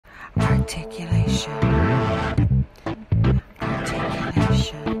Articulation.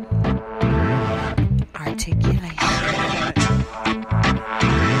 Articulation. Articulation.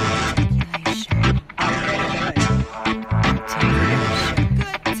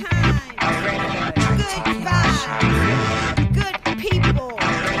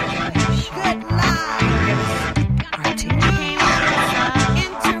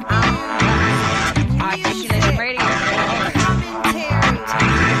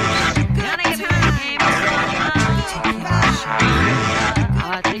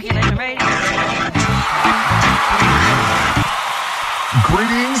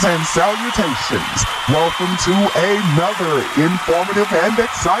 And salutations. Welcome to another informative and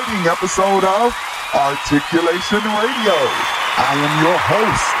exciting episode of Articulation Radio. I am your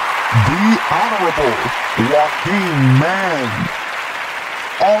host, the Honorable Joaquin Mann.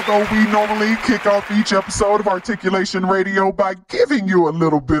 Although we normally kick off each episode of Articulation Radio by giving you a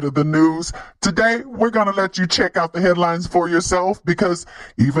little bit of the news, today we're going to let you check out the headlines for yourself because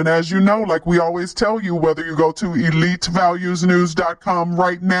even as you know, like we always tell you, whether you go to elitevaluesnews.com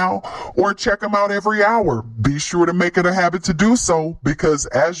right now or check them out every hour, be sure to make it a habit to do so because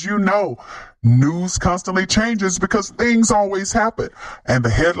as you know, news constantly changes because things always happen, and the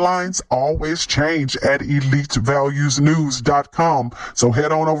headlines always change at elitevaluesnews.com. So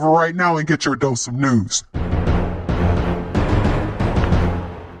head on over right now and get your dose of news.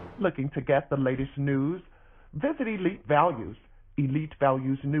 Looking to get the latest news? Visit Elite Values.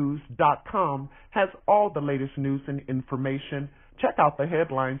 EliteValuesNews.com has all the latest news and information. Check out the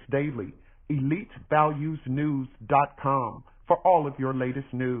headlines daily. EliteValuesNews.com for all of your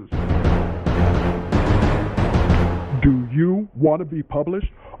latest news. Do you want to be published?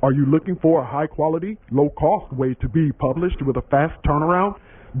 Are you looking for a high-quality, low-cost way to be published with a fast turnaround?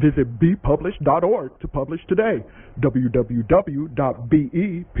 Visit bepublished.org to publish today.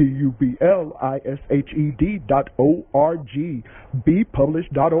 www.bepublished.org.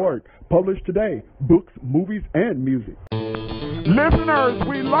 bepublished.org. Publish today. Books, movies, and music. Listeners,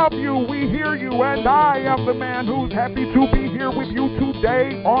 we love you, we hear you, and I am the man who's happy to be here with you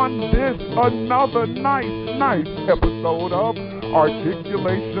today on this another nice episode of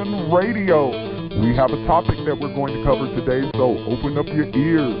Articulation Radio. We have a topic that we're going to cover today, so open up your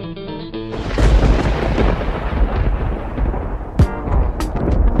ears.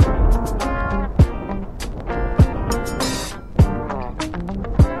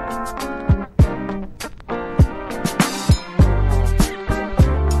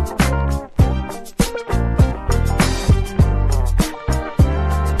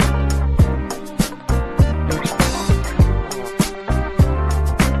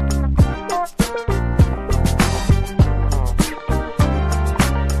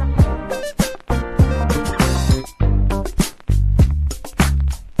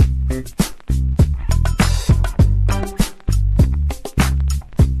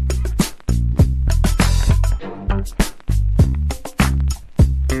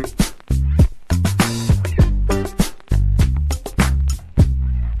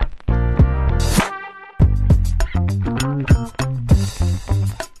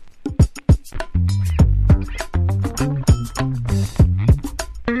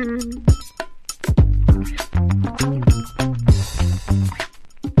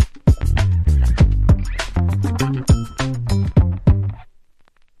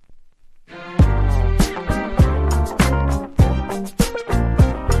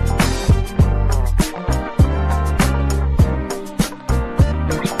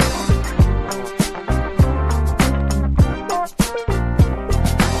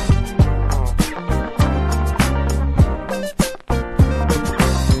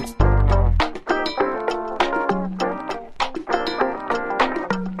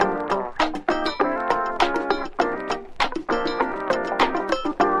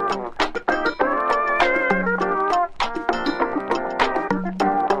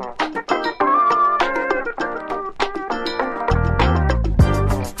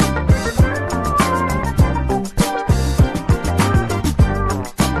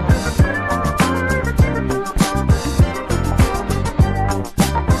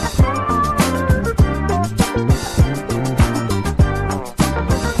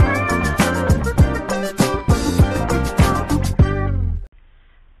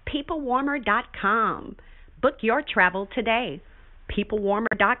 peoplewarmer.com. Book your travel today.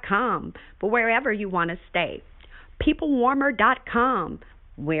 peoplewarmer.com for wherever you want to stay. peoplewarmer.com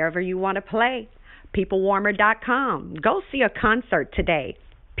wherever you want to play. peoplewarmer.com. Go see a concert today.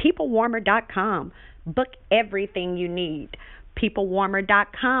 peoplewarmer.com. Book everything you need.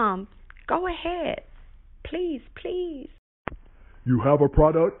 peoplewarmer.com. Go ahead. Please, please. You have a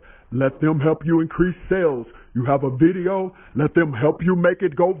product Let them help you increase sales. You have a video, let them help you make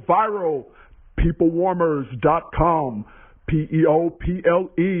it go viral. Peoplewarmers.com.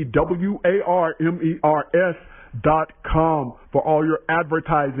 PeopleWarmers.com for all your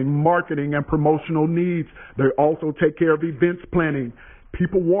advertising, marketing, and promotional needs. They also take care of events planning.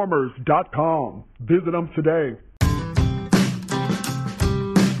 Peoplewarmers.com. Visit them today.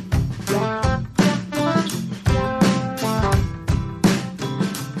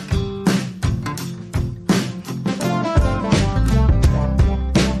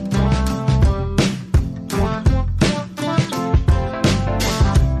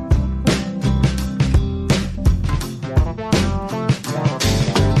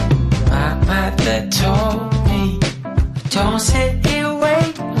 Don't sit here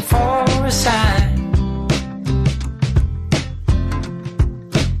waiting for a sign.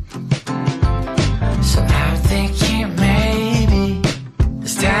 So I'm thinking maybe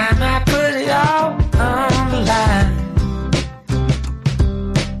it's time I put it all on the line.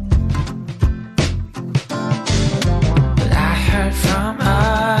 But I heard from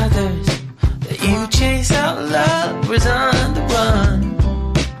others that you chase out love was on the run.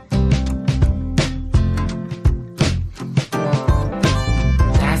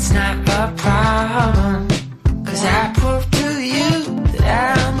 Not a problem, 'cause I proved to you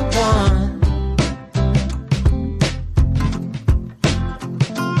that I'm the one.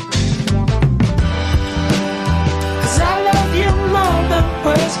 'Cause I love you more than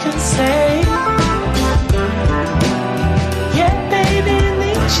words can say. Yeah, baby,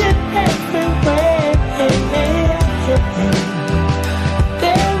 need you everywhere.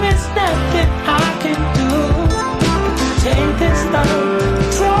 There is nothing I can do to take this love.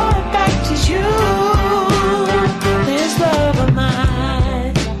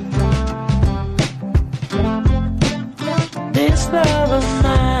 This love of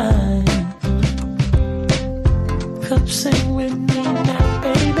mine, come sing with me now,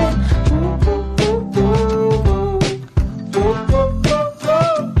 baby. Ooh, ooh, ooh, ooh, ooh,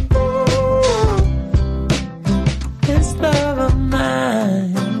 ooh, ooh. This love of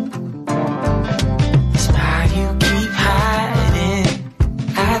mine, smile you keep hiding.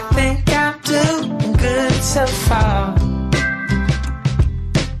 I think I'm doing good so far.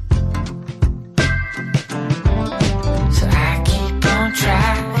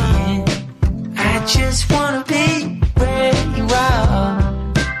 Just wanna be where you are.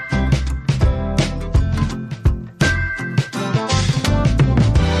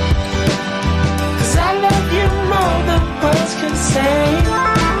 'Cause I love you more than words can say.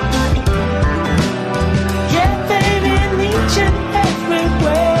 Yeah, baby, I need you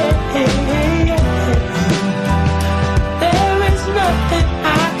everywhere. There is nothing I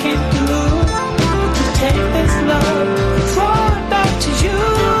can do to take this love and throw it back to you.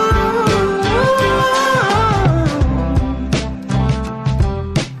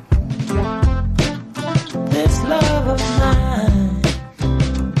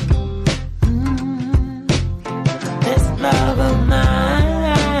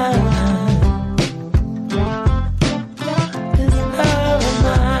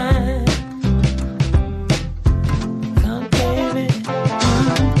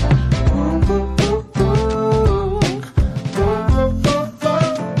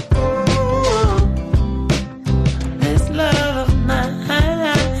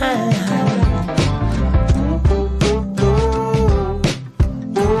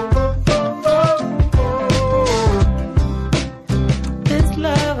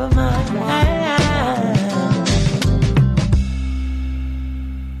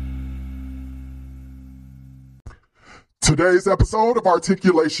 Today's episode of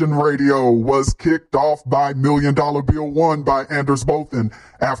Articulation Radio was kicked off by $1 Million Bill 1 by Anders Bothen.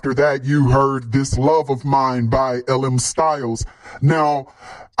 After that, you heard This Love of Mine by LM Styles. Now,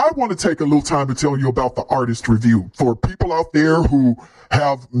 I want to take a little time to tell you about the artist review. For people out there who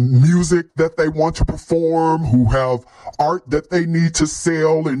have music that they want to perform, who have art that they need to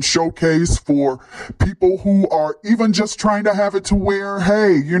sell and showcase, for people who are even just trying to have it to where,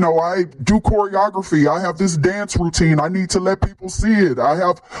 hey, you know, I do choreography, I have this dance routine, I need to let people see it, I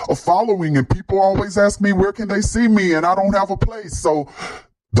have a following, and people always ask me, where can they see me? And I don't have a place. So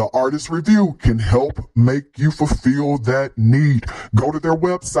the Artist Review can help make you fulfill that need. Go to their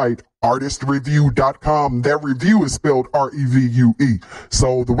website, artistreview.com. Their review is spelled R-E-V-U-E.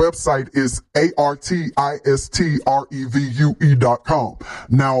 So the website is ARTistrevue.com.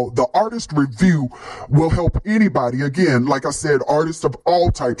 Now, the Artist Review will help anybody, again, like I said, artists of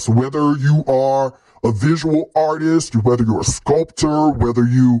all types, whether you are a visual artist, whether you're a sculptor, whether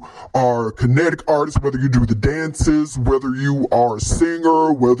you are a kinetic artist, whether you do the dances, whether you are a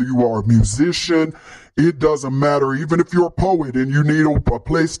singer, whether you are a musician, it doesn't matter. Even if you're a poet and you need a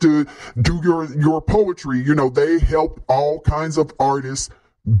place to do your poetry, you know, they help all kinds of artists.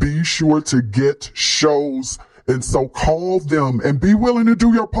 Be sure to get shows. And so call them and be willing to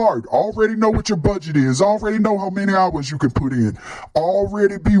do your part. Already know what your budget is. Already know how many hours you can put in.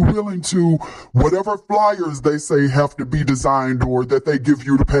 Already be willing to, whatever flyers they say have to be designed or that they give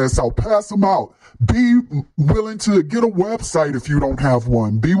you to pass them out. Be willing to get a website if you don't have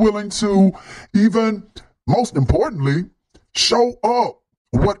one. Be willing to even, most importantly, show up.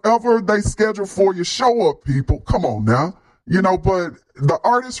 Whatever they schedule for you, show up, people. Come on now. You know, but the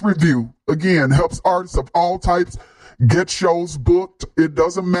Artist Review, again, helps artists of all types get shows booked. It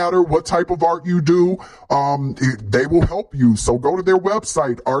doesn't matter what type of art you do. They will help you. So go to their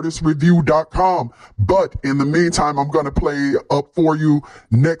website, artistreview.com. But in the meantime, I'm going to play up for you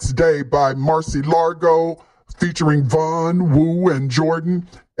Next Day by Marcy Largo, featuring Vaughn, Wu, and Jordan.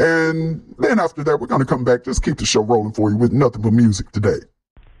 And then after that, we're going to come back. Just keep the show rolling for you with nothing but music today.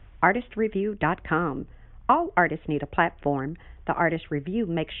 Artistreview.com. All artists need a platform. The Artist Review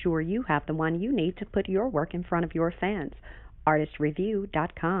makes sure you have the one you need to put your work in front of your fans.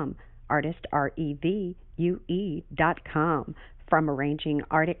 Artistreview.com. Artist, REVUE.com. From arranging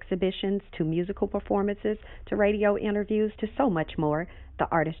art exhibitions to musical performances to radio interviews to so much more, the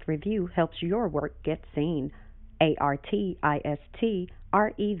Artist Review helps your work get seen.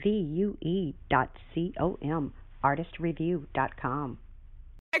 ARTistrevue.com. Artistreview.com.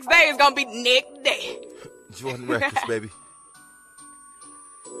 Next day is gonna be next day. Jordan Records, baby.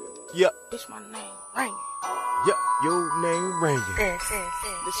 Yep. Bitch, my name ringing. Yep, your name ringing.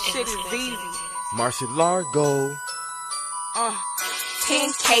 This shit is easy. Marcy Largo.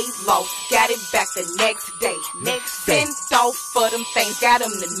 10K lost, got it back the next day. Sent off for them things, got them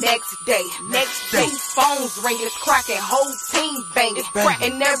the next day. Next day, phones ringing, it's cracking, whole team banging.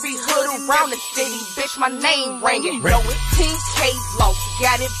 In every hood around the city, bitch, my name ringing. Know it, 10K lost,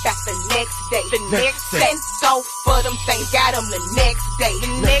 got it back the next day. Sent off for them things, got them the next day.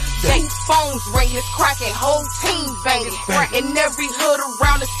 The next day, phones ringing, it's cracking, whole team banging. In every hood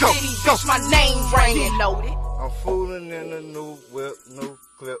around the city, bitch, my name ringing. Know it. I'm fooling in a new whip, new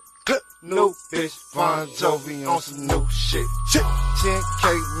clip, new bitch, Bon Jovi on some new shit. 10K,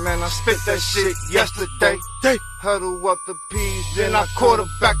 man, I spit that shit yesterday. Huddle up the P's, then I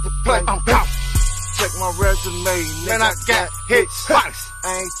quarterback the play. Check my resume, man, I got hits. I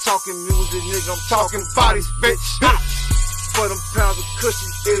ain't talking music, nigga, I'm talking bodies, bitch. For them pounds of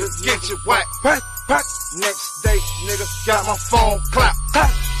cushion, it'll get you whack. Next day, nigga, got my phone clap.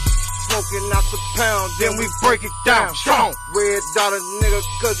 Smoking out the pound, then we break it down. Strong. Red dot a nigga,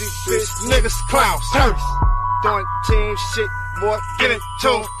 cause these bitch niggas clowns. Doing team shit, boy, get in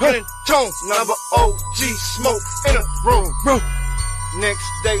tune. Number OG, smoke in a room. Next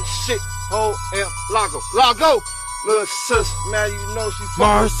day shit, whole M, Lago. Little sis, man, you know she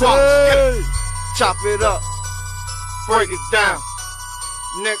fucking Marcy. Chop it up, break it down.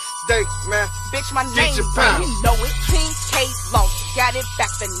 Next day, man, bitch, my name, you know it. 10K lost, got it back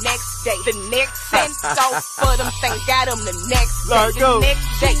the next day. The next sent off for them things, got them the next day. The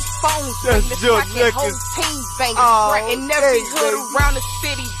next day, phones ringing, cracking, whole team banging. In every hood around the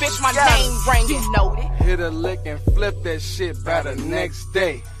city, bitch, my name ringing. You know it. Hit a lick and flip that shit by the next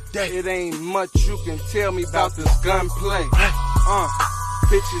day. It ain't much you can tell me about this gunplay.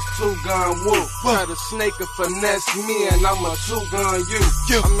 Bitches two-gun woo. Try to snake or finesse me and I'm a two-gun you.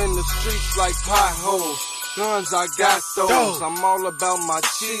 I'm in the streets like potholes. Guns, I got those. I'm all about my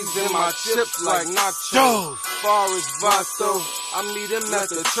cheese and my chips like nachos. Far as Vato, I meet him at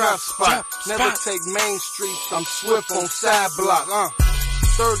the trap spot. Never take main streets, I'm swift on side block.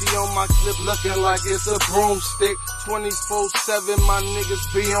 30 on my clip looking like it's a broomstick. 24/7, my niggas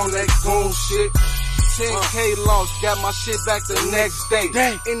be on that goon shit. 10K lost, got my shit back the next day.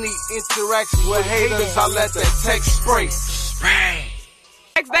 Any interaction with haters, I let that text spray.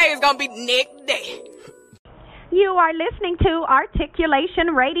 Next day is gonna be next day. You are listening to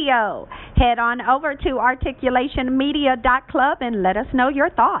Articulation Radio. Head on over to articulationmedia.club and let us know your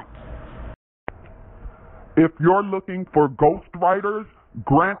thoughts. If you're looking for ghostwriters,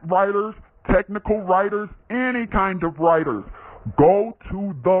 grant writers, technical writers, any kind of writers, go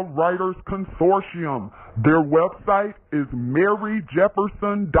to the Writers Consortium. Their website is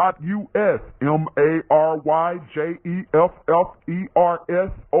maryjefferson.us,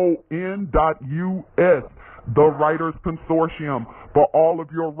 MaryJefferson.us. The Writers Consortium for all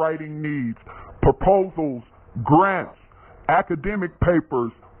of your writing needs, proposals, grants, academic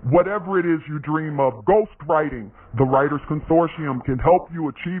papers, Whatever it is you dream of, ghostwriting, the Writers Consortium can help you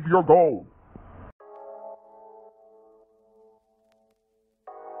achieve your goals.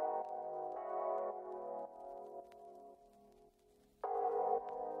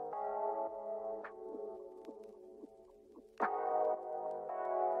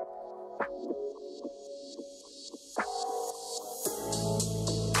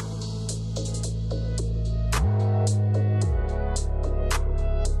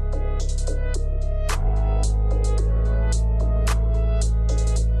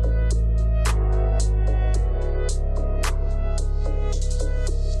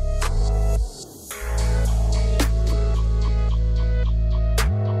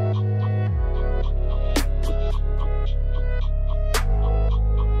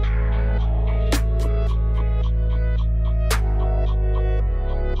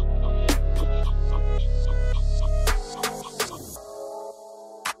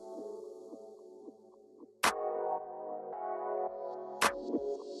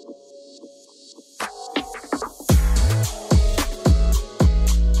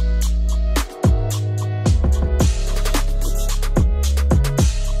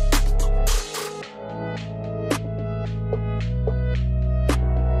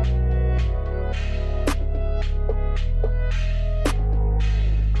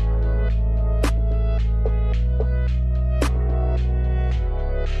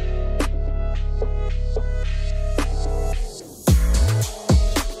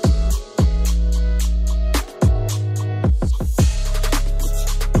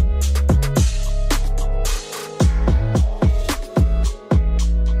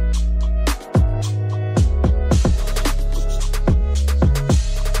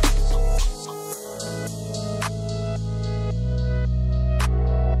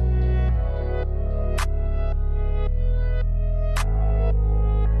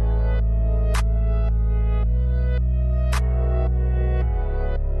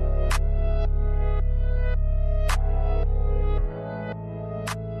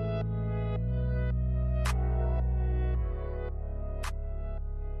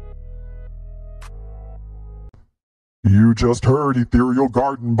 You just heard Ethereal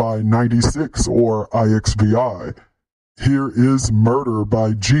Garden by 96 or IXVI. Here is Murder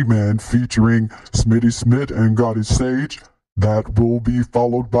by G-Man featuring Smitty Smith and Goddess Sage. That will be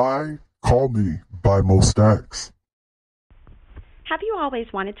followed by Call Me by Mostax. Have you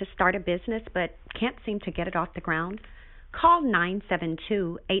always wanted to start a business but can't seem to get it off the ground? Call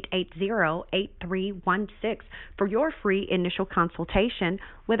 972-880-8316 for your free initial consultation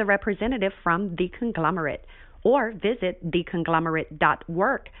with a representative from The Conglomerate, or visit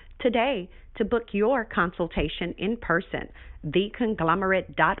theconglomerate.work today to book your consultation in person.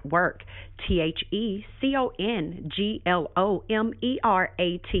 Theconglomerate.work,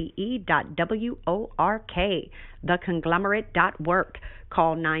 TheConglomerate.work, theconglomerate.work.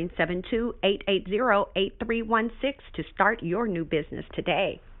 Call 972-880-8316 to start your new business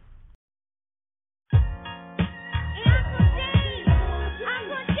today.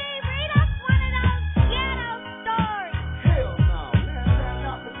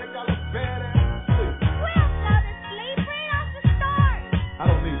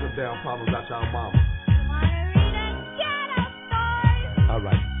 Problems out y'all mama.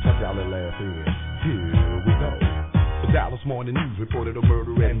 Alright, tuck y'all little ass in. Here we go. The Dallas Morning News reported a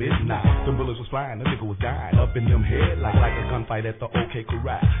murder at midnight. Them bullets was flying, the nigga was dying. Up in them headlights like a gunfight at the OK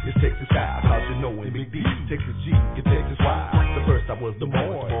Corral. It's Texas style, cause you know in Big D, Texas G, get Texas wild. The first stop was the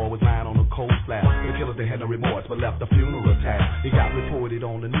boy. The boy was lying on a cold slab. The killers, they had no remorse, but left a funeral tab. He got reported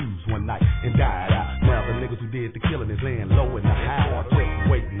on the news one night and died out. Now the niggas who did the killing is laying low in the high. Just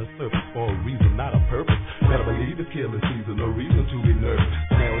waiting to surface for a reason, not a purpose. Better believe it's killing season, no reason to be nervous.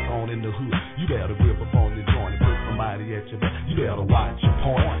 Now it's on in the hood. You better grip up on the joint and put somebody at your back. You better watch your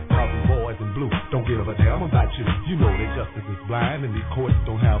point. Cause these boys in blue don't give a damn about you. You know that justice is blind and these courts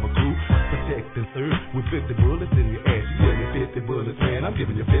don't have a clue. Protect and serve with 50 bullets in your ass. You give me 50 bullets, man, I'm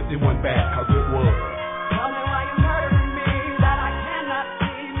giving you 51 back. Cause it was. Tell me why you murdering me, that I cannot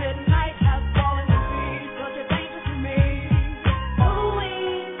see. Midnight has fallen to me, such a danger to me.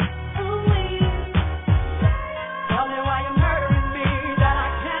 Ooh-wee, ooh-wee. Tell me why you murdering me, that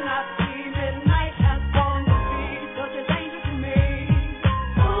I cannot see. Midnight has fallen to me, such a danger to me.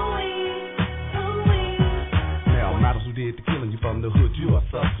 Ooh-wee, ooh-wee. Now, models who did the killing, you from the hood, you a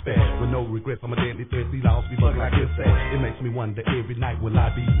suspect. With no regrets, I'm a deadly threat, these laws be bug like this say. It makes me wonder every night, will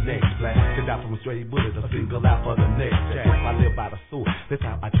I be next black? To die from a stray bullet, a single out for the next jack. I live by the sword, that's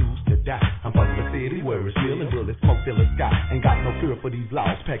how I choose to die. I'm from the city where it's real and bullets smoke till the sky. Ain't got no fear for these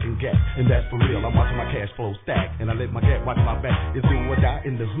laws, packing gas, and that's for real. I'm watching my cash flow stack, and I let my gat watch my back. It's do or die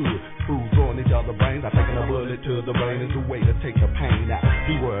in the hood. Fools growing each other brains. I taking a bullet to the brain is a way to take the pain out.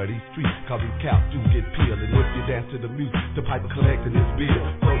 Beware of these streets, cause these cops do get peeled. And if you dance to the music, the piper collecting this bill.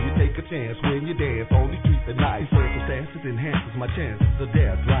 So you take a chance when you dance on these streets at night. Circumstances enhances my chances of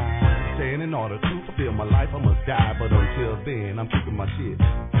death. Drive, staying in order to fulfill my life, I must die. But until then, I'm keeping my shit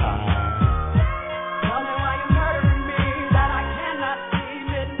high. Tell me why you're murdering me, that I cannot see.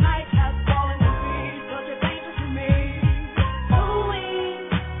 Midnight has fallen to be such a danger to me. Ooh-wee,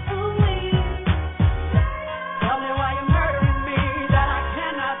 ooh-wee. Tell me why you're murdering me, that I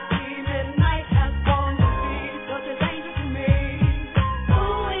cannot see. Midnight has fallen to be such a danger to me.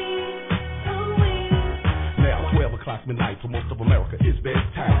 Ooh-wee, ooh-wee. Now 12 o'clock midnight for most of America is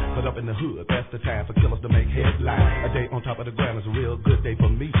bedtime. But up in the hood, that's the time for killers to make headlines. A day on top of the ground is a real good day for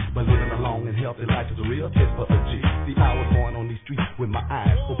me. But living a long and healthy life is a real test for a G. See, I was born on these streets with my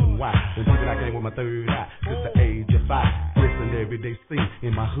eyes open wide. And even I came with my third eye since the age of 5. Listen to everyday scene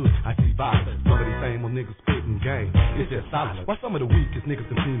in my hood, I see violence. Some of these same old niggas spitting game. It's just silence. While some of the weakest niggas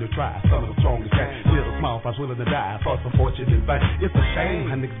continue to try, some of the strongest gang. Little small fries willing to die for some fortune and fame. It's a shame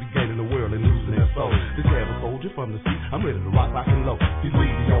how niggas be gaining the world and losing their soul. This guy a soldier from the sea, I'm ready to rock and low. These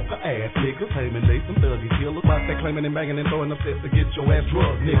mediocre ass niggas claiming they some thuggy killers. Why they claiming and banging and throwing up sets to get your ass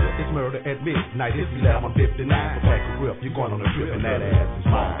drugged, nigga? It's murder at midnight. It's 11:59. So pack a grip, you're going on a trip and that ass is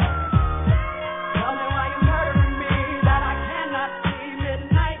mine. Tell me why you're murdering me, that I cannot see.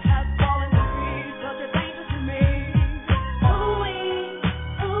 Midnight has fallen to be such a danger to me. Ooh-wee,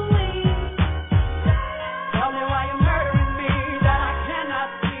 ooh-wee. Tell me why you're murdering me, that I cannot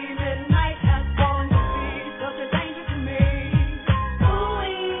see. Midnight has fallen to be such a danger to me.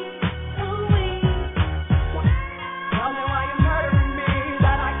 Ooh-wee, ooh-wee. Tell me why you're murdering me,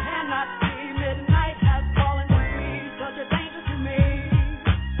 that I cannot see. Midnight has fallen to be such a danger to me.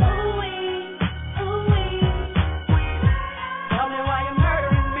 Ooh-wee, ooh-wee. Tell me why you're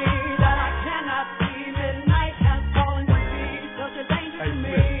murdering me, that I cannot see. Midnight has fallen to be such a danger to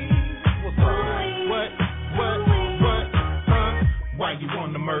me. What's up, man? What? Why you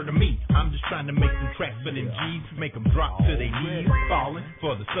wanna murder me? I'm just trying to make some tracks for them G's, make them drop to their knees, falling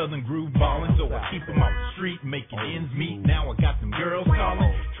for the southern groove ballin', so I keep them off the street, making ends meet. Now I got them girls calling,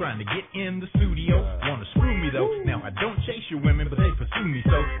 trying to get in the studio, wanna screw me though. Now I don't chase your women, but they pursue me,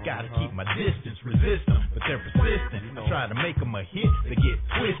 so gotta keep my distance, resist them, but they're persistent. I try to make them a hit, they get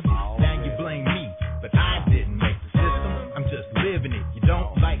twisted. Now you blame me, but I didn't make the system, I'm just living it. You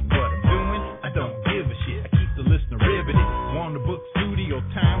don't like what I'm doing? I don't give a shit. I keep the listener riveted. Want to book studio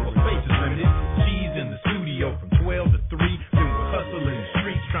time? Well, space is limited. She's in the studio from 12 to 3. Then we're hustling in the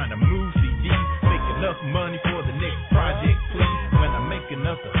streets trying to move CDs. Make enough money for the next project, please. When I make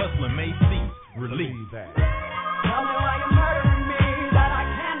enough, the hustling may cease. Release that. Tell me why you're murdering me, that I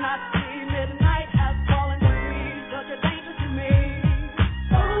cannot see. Midnight has fallen to be such a danger to me.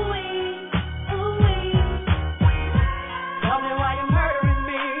 Ooh-wee, ooh-wee. Tell me why you're murdering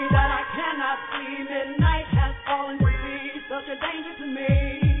me, that I cannot see. Midnight has fallen to be such a danger to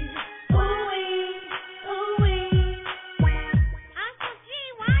me. Ooh-wee, ooh-wee. Uncle G,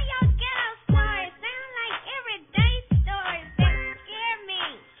 why your ghetto stories sound like everyday stories that scare me?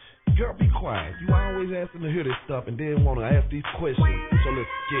 Girl, be quiet. You always asking to hear this stuff and then want to ask these questions. So let's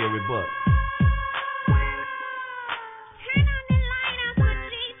scary butt. Turn on the light, Uncle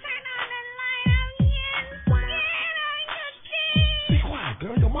G. Turn on the light. I'm getting scared, Uncle G. Be quiet,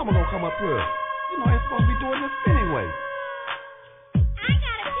 girl. Your mama gonna come up here. You know I ain't supposed to be doing this anyway. I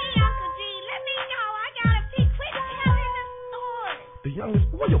gotta pee, Uncle G. Let me know. I gotta pee. Quit telling the story. The youngest,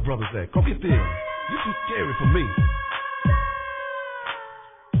 where your brothers at? Go get them. You too scary for me.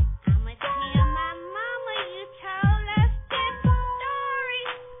 I'ma tell my mama you told us this story.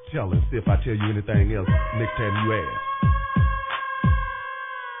 Tell her, see if I tell you anything else next time you ask.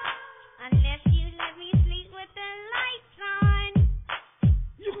 Unless you let me sleep with the lights on.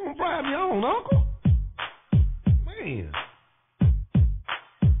 You gonna bribe me on, Uncle? Man.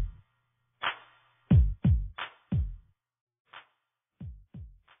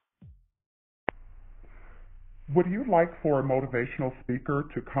 Would you like for a motivational speaker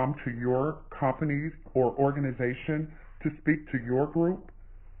to come to your company or organization to speak to your group?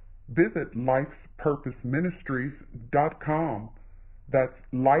 Visit lifespurposeministries.com. That's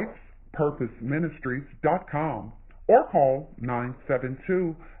lifespurposeministries.com, or call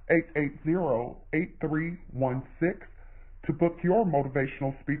 972-880-8316 to book your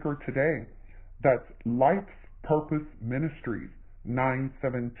motivational speaker today. That's Life's Purpose Ministries,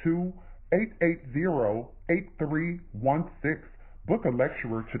 972-880-8316. Book a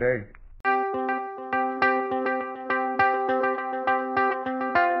lecturer today.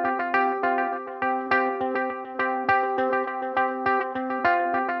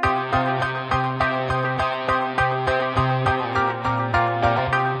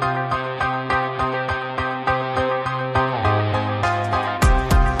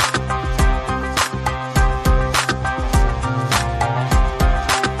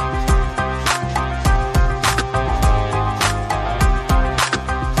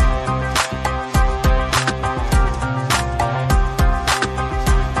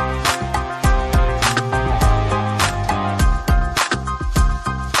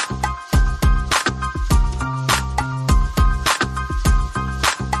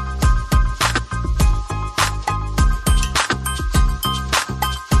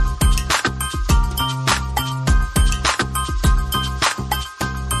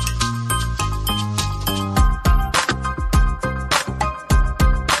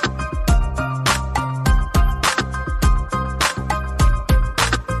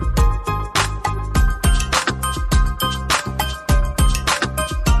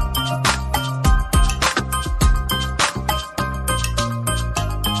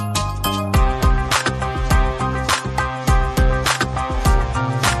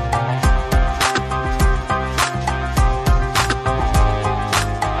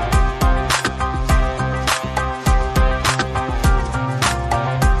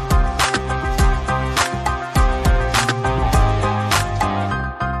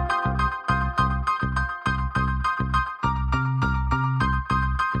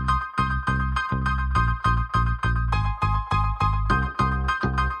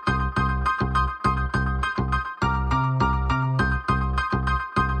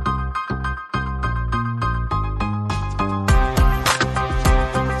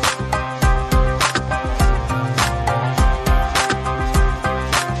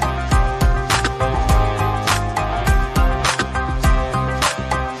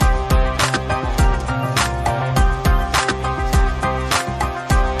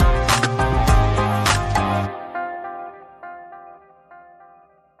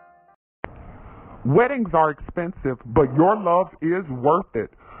 Weddings are expensive, but your love is worth it.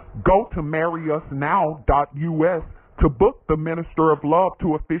 Go to marryusnow.us to book the Minister of Love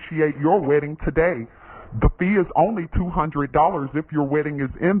to officiate your wedding today. The fee is only $200 if your wedding is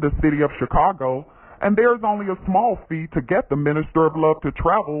in the city of Chicago, and there's only a small fee to get the Minister of Love to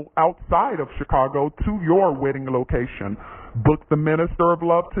travel outside of Chicago to your wedding location. Book the Minister of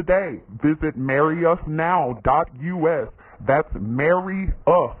Love today. Visit marryusnow.us. That's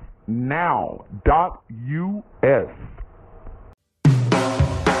marryusnow.us.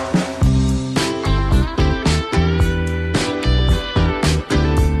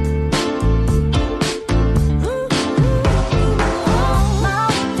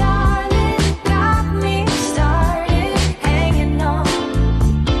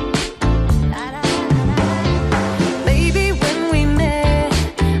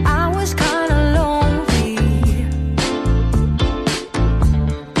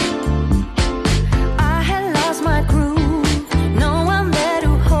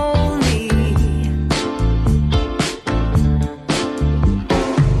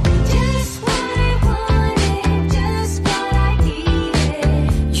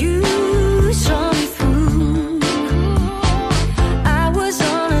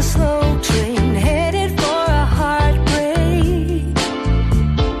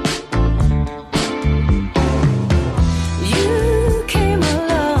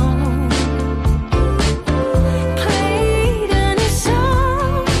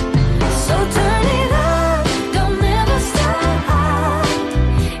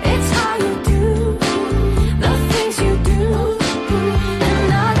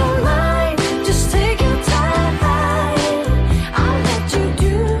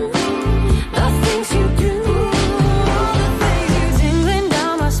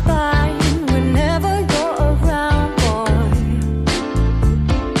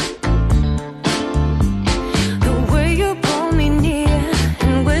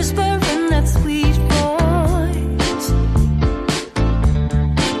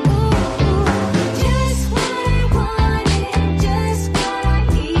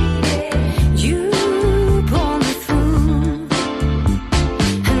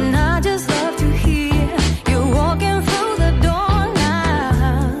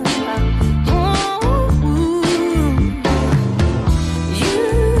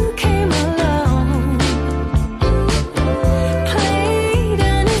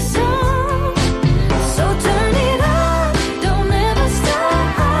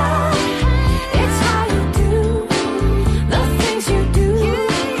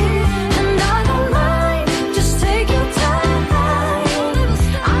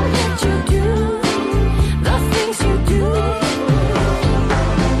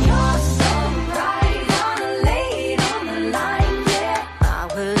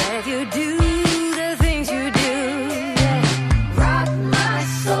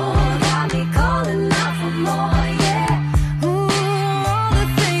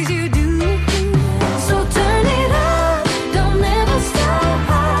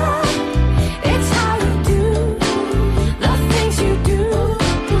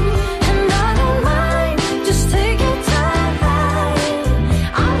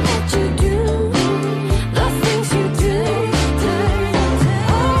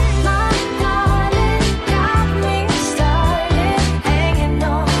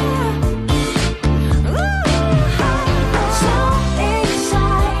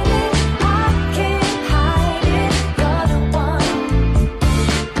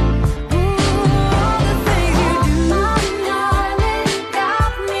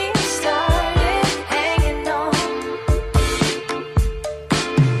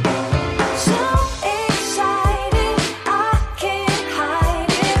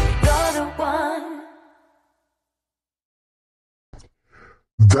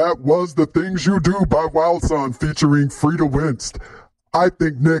 That was The Things You Do by Wild Son featuring Frida Winst. I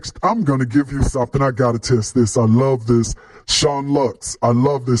think next I'm going to give you something. I got to test this. I love this. Sean Lux. I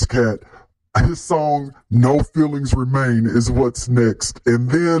love this cat. His song, No Feelings Remain, is what's next. And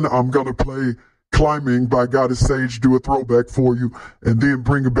then I'm going to play Climbing by Goddess Sage, do a throwback for you, and then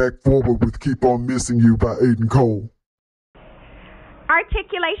bring it back forward with Keep On Missing You by Aiden Cole.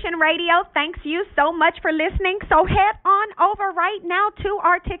 Articulation Radio, thanks you so much for listening. So head on over right now to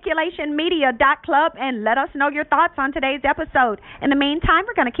articulationmedia.club and let us know your thoughts on today's episode. In the meantime,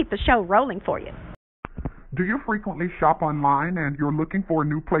 we're going to keep the show rolling for you. Do you frequently shop online and you're looking for a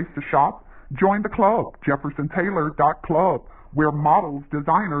new place to shop? Join the club, jeffersontaylor.club, where models,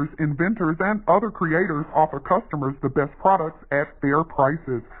 designers, inventors, and other creators offer customers the best products at fair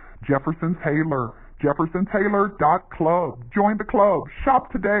prices. Jefferson Taylor, JeffersonTaylor.club. Join the club.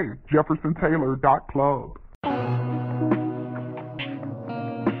 Shop today. JeffersonTaylor.club.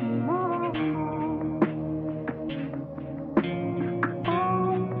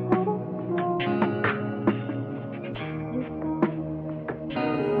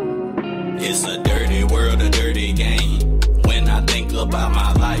 It's a dirty world, a dirty game. When I think about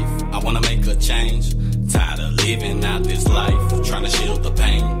my life, I wanna make a change. Tired of living out this life, trying to shield the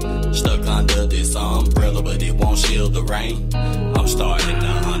pain. Stuck under this umbrella, but it won't shield the rain. I'm starting to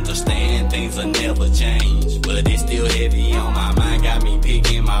understand things will never change, but it's still heavy on my mind, got me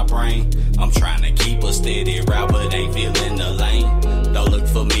picking my brain. I'm trying to keep a steady route, but ain't feeling the lane. Don't look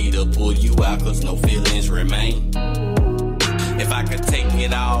for me to pull you out, cause no feelings remain. If I could take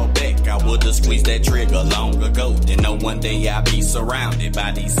it all back, I would've squeezed that trigger long ago. Then know one day I'd be surrounded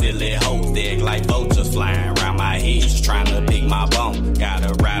by these silly hoes. They act like vultures flying around my head, just trying to pick my bone.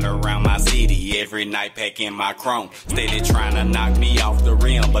 Gotta ride around my city every night, packing my chrome. Steady trying to knock me off the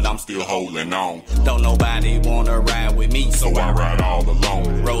rim, but I'm still holding on. Don't nobody wanna ride with me, so I ride all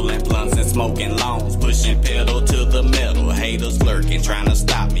alone. Rolling blunts and smoking longs, pushing pedal to the metal. Haters lurking, trying to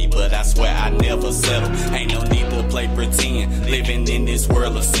stop me, but I swear I never settle. Ain't no need to play pretend. Living in this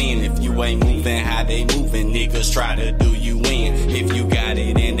world of sin. If you ain't moving how they moving, niggas try to do you in. If you got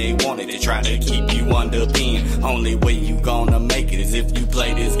it and they want it, they try to keep you under pin. Only way you gonna make it is if you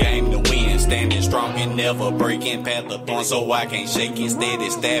play this game to win. Standing strong and never breaking, path the thorn so I can't shake it. Steady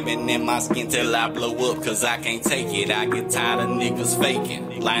stabbing in my skin till I blow up, cause I can't take it. I get tired of niggas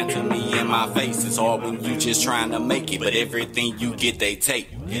faking, lying to me in my face. It's hard when you just trying to make it, but everything you get they take.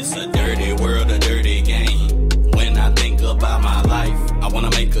 It's a dirty world, a dirty game. When I think about my life, I wanna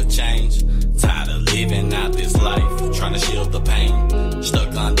make a change. Tired of living out this life, trying to shield the pain.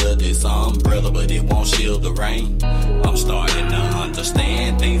 Stuck under this umbrella, but it won't shield the rain. I'm starting to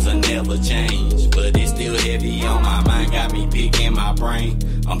understand things will never change, but it's still heavy on my mind, got me picking my brain.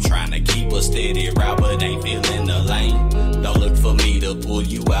 I'm trying to keep a steady route, but ain't feeling the lane. Don't look for me to pull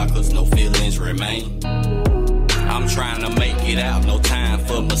you out, cause no feelings remain. I'm trying to make it out, no time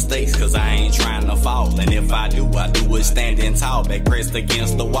for mistakes, cause I ain't trying to fall. And if I do it standing tall, back pressed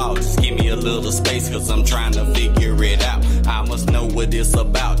against the wall. Just give me a little space, cause I'm trying to figure it out. I must know what it's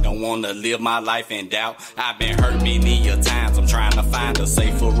about, don't wanna live my life in doubt. I've been hurt many a times, I'm trying to find a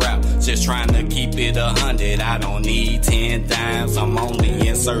safer route. Just trying to keep it 100, I don't need 10 dimes. I'm only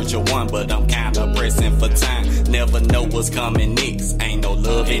in search of one, but I'm kinda pressing for time. Never know what's coming next, ain't no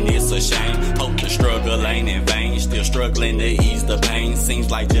love and it's a shame. Hope the struggle ain't in vain. Still struggling to ease the pain. Seems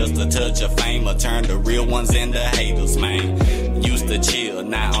like just a touch of fame will turn the real ones into haters, man. Used to chill,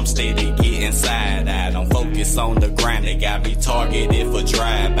 now I'm steady getting side-eyed. I'm focused on the grind, they got me targeted for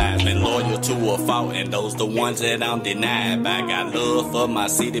drive-bys. Been loyal to a fault, and those the ones that I'm denied by. Got love for my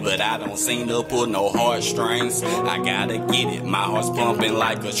city, but I don't seem to pull no heartstrings. I gotta get it, my heart's pumping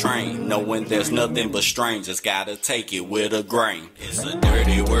like a train. Knowing there's nothing but strangers, gotta take it with a grain. It's a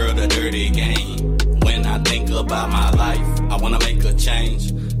dirty world, a dirty game. When I think about my life, I wanna make a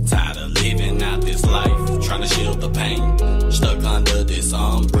change. Tired of living out this life, trying to shield the pain. Stuck under this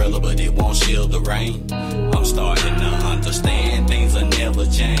umbrella, but it won't shield the rain. I'm starting to understand things will never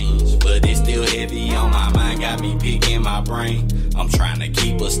change, but it's still heavy on my mind, got me picking my brain. I'm trying to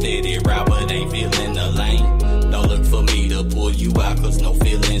keep a steady route, but ain't feeling the lane. Don't look for me to pull you out, cause no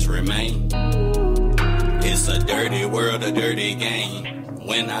feelings remain. It's a dirty world, a dirty game.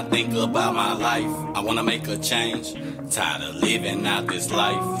 When I think about my life, I wanna make a change. Tired of living out this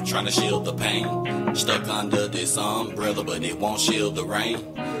life, trying to shield the pain. Stuck under this umbrella, but it won't shield the rain.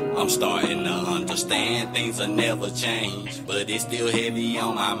 I'm starting to understand things will never change, but it's still heavy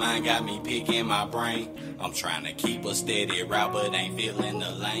on my mind, got me picking my brain. I'm trying to keep a steady route, but ain't feeling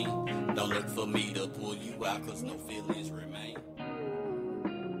the lane. Don't look for me to pull you out, cause no feelings remain.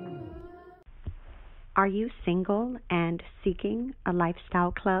 Are you single and seeking a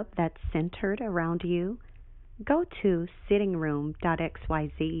lifestyle club that's centered around you? Go to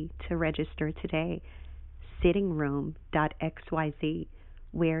sittingroom.xyz to register today. Sittingroom.xyz,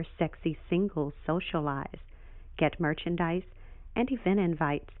 where sexy singles socialize. Get merchandise and event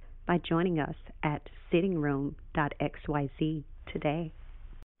invites by joining us at sittingroom.xyz today.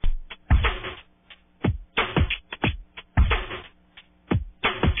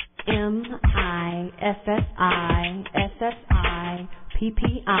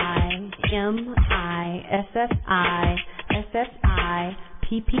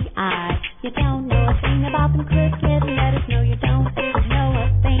 MISSISSI. You don't know a thing about them crooked letters. No, you don't know a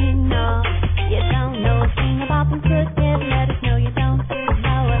thing, no. You don't know a thing about them crooked letters. No, you don't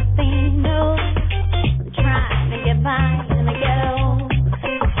know a thing, no. I'm trying to get by in the ghetto,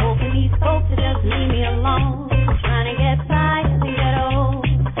 hoping these folks will just leave me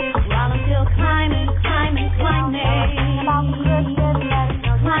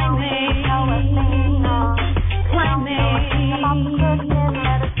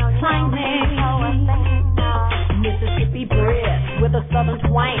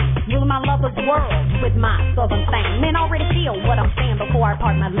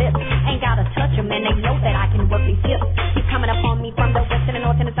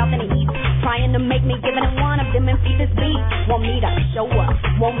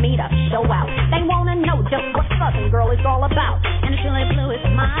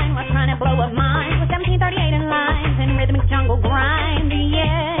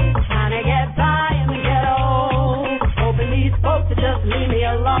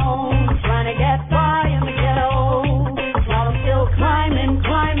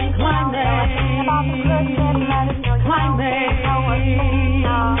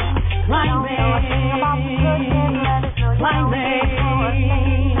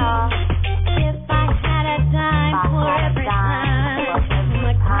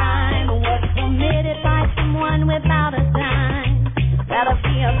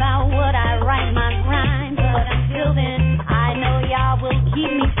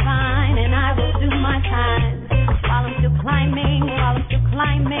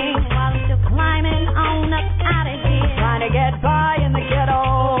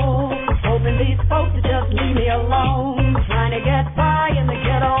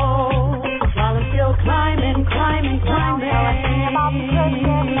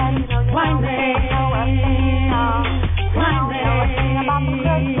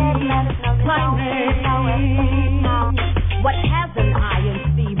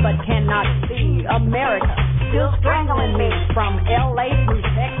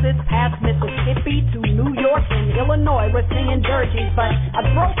and dirty, but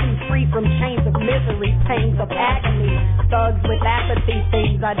I've broken free from chains of misery, pains of agony, thugs with apathy,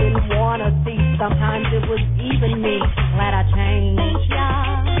 things I didn't want to see. Sometimes it was even me. Glad I changed,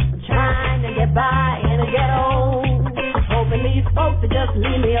 y'all. I'm trying to get by in the ghetto, hoping these folks would just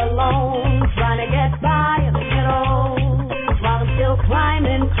leave me alone. Trying to get by in the ghetto while I'm still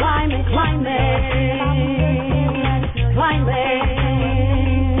climbing, climbing, climbing, climbing.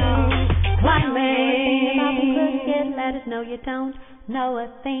 Let us know you don't know a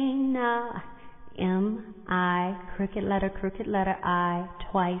thing now. M-I, crooked letter I,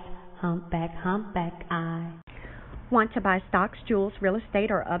 twice, humpback, I. Want to buy stocks, jewels, real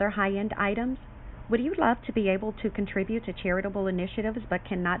estate, or other high-end items? Would you love to be able to contribute to charitable initiatives but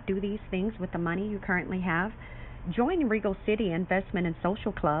cannot do these things with the money you currently have? Join Regal City Investment and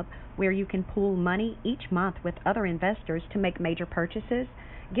Social Club, where you can pool money each month with other investors to make major purchases,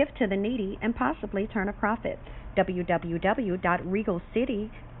 give to the needy, and possibly turn a profit.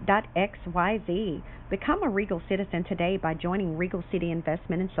 www.regalcity.xyz. Become a Regal citizen today by joining Regal City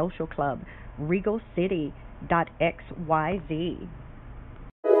Investment and Social Club. regalcity.xyz.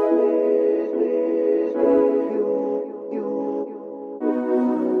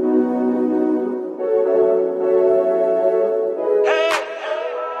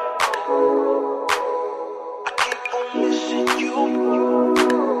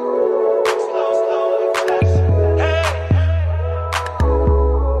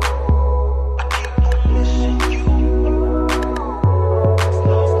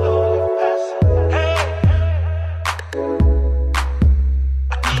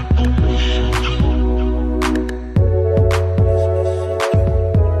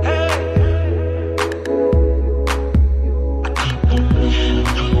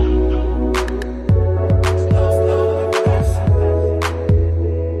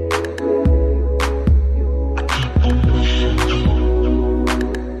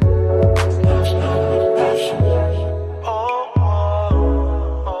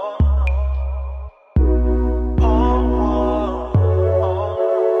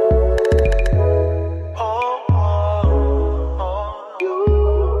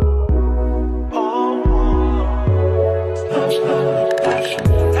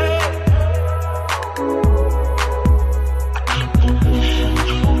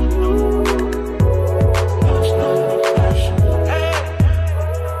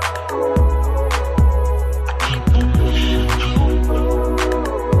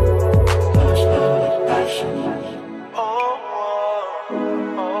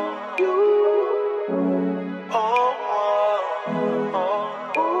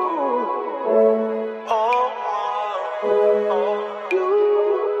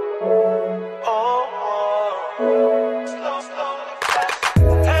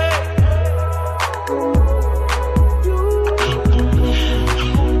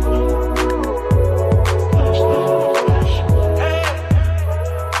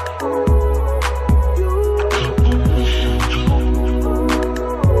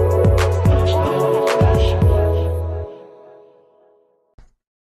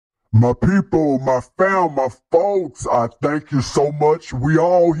 My people, my fam, my folks, I thank you so much. We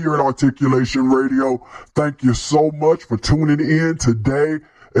all here at Articulation Radio, thank you so much for tuning in today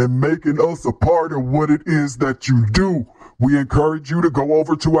and making us a part of what it is that you do. We encourage you to go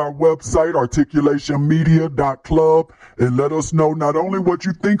over to our website, articulationmedia.club, and let us know not only what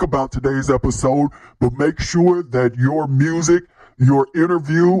you think about today's episode, but make sure that your music, your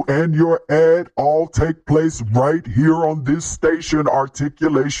interview, and your ad all take place right here on this station,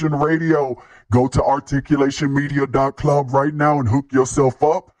 Articulation Radio. Go to articulationmedia.club right now and hook yourself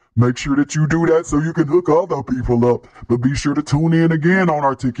up. Make sure that you do that so you can hook other people up. But be sure to tune in again on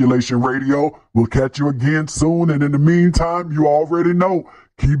Articulation Radio. We'll catch you again soon. And in the meantime, you already know,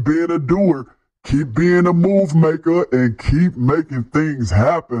 keep being a doer, keep being a move maker, and keep making things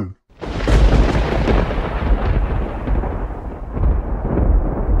happen.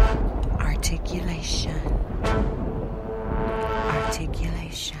 Articulation.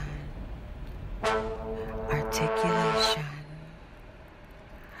 Articulation. Articulation.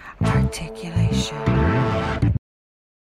 Articulation.